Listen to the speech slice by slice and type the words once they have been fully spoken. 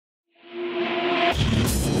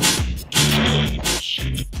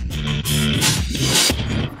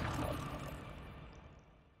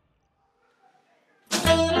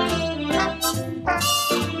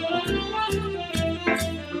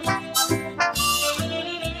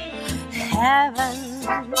heaven.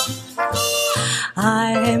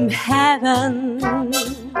 I am heaven.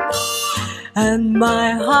 And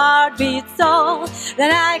my heart beats so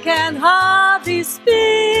that I can hardly speak.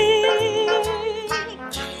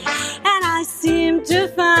 And I seem to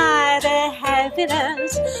find the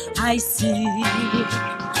happiness I see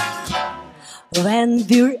when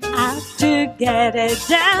we're out together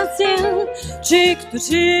dancing cheek to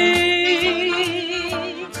cheek.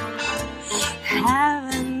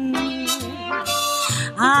 Heaven,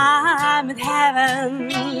 I'm in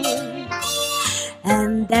heaven.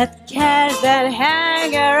 And that cares that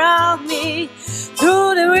hang around me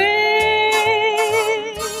through the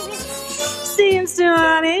wind seems to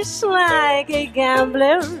vanish like a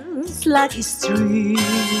gambler's lucky streak.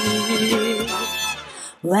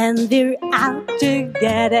 When we're out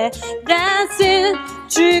together dancing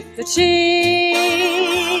cheek to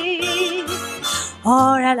cheek.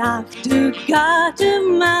 Or I love to go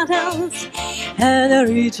to mountains and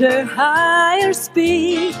reach a higher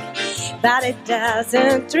speed. But it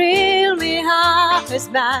doesn't thrill me half as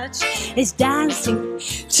much as dancing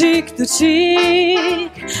cheek to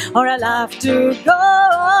cheek. Or I love to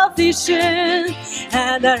go fishing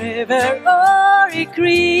at a river or a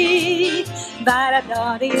creek. But I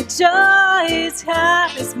don't enjoy it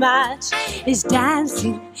half as much as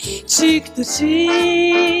dancing cheek to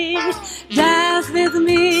cheek. Dance with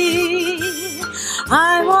me,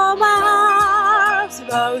 I want my arms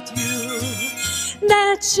about you.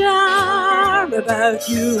 That charm about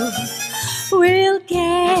you will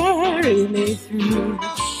carry me through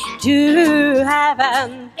to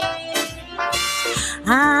heaven.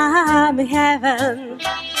 I'm in heaven.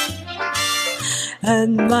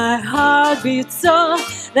 And my heart beats so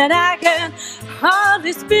that I can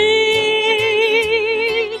hardly speak.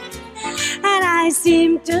 And I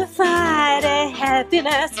seem to find a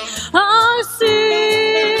happiness I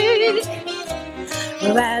seek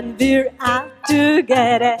when we're out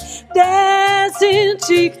together dancing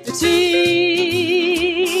cheek to cheek.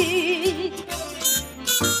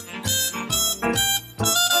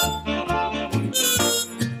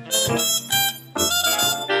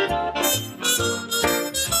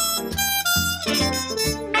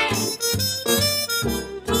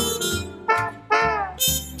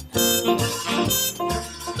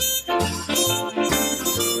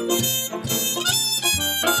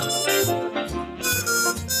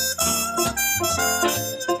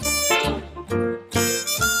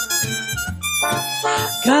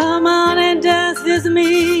 Come on and dance with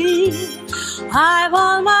me, I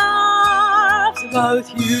want my arms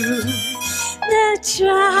about you. The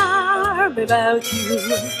charm about you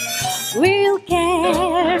will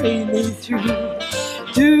carry me through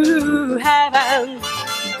to heaven.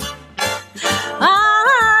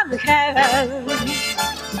 I'm in heaven.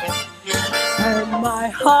 And my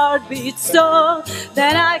heart beats so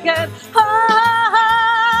that I can hardly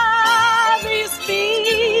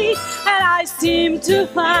speak. And I seem to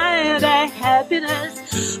find a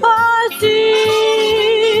happiness I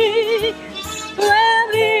seek when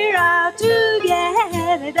we're out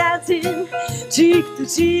together dancing cheek to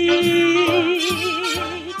cheek.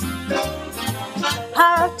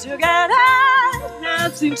 Out together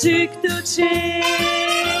dancing cheek to cheek.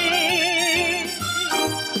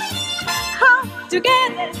 Out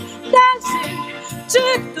together dancing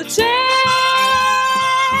cheek to cheek.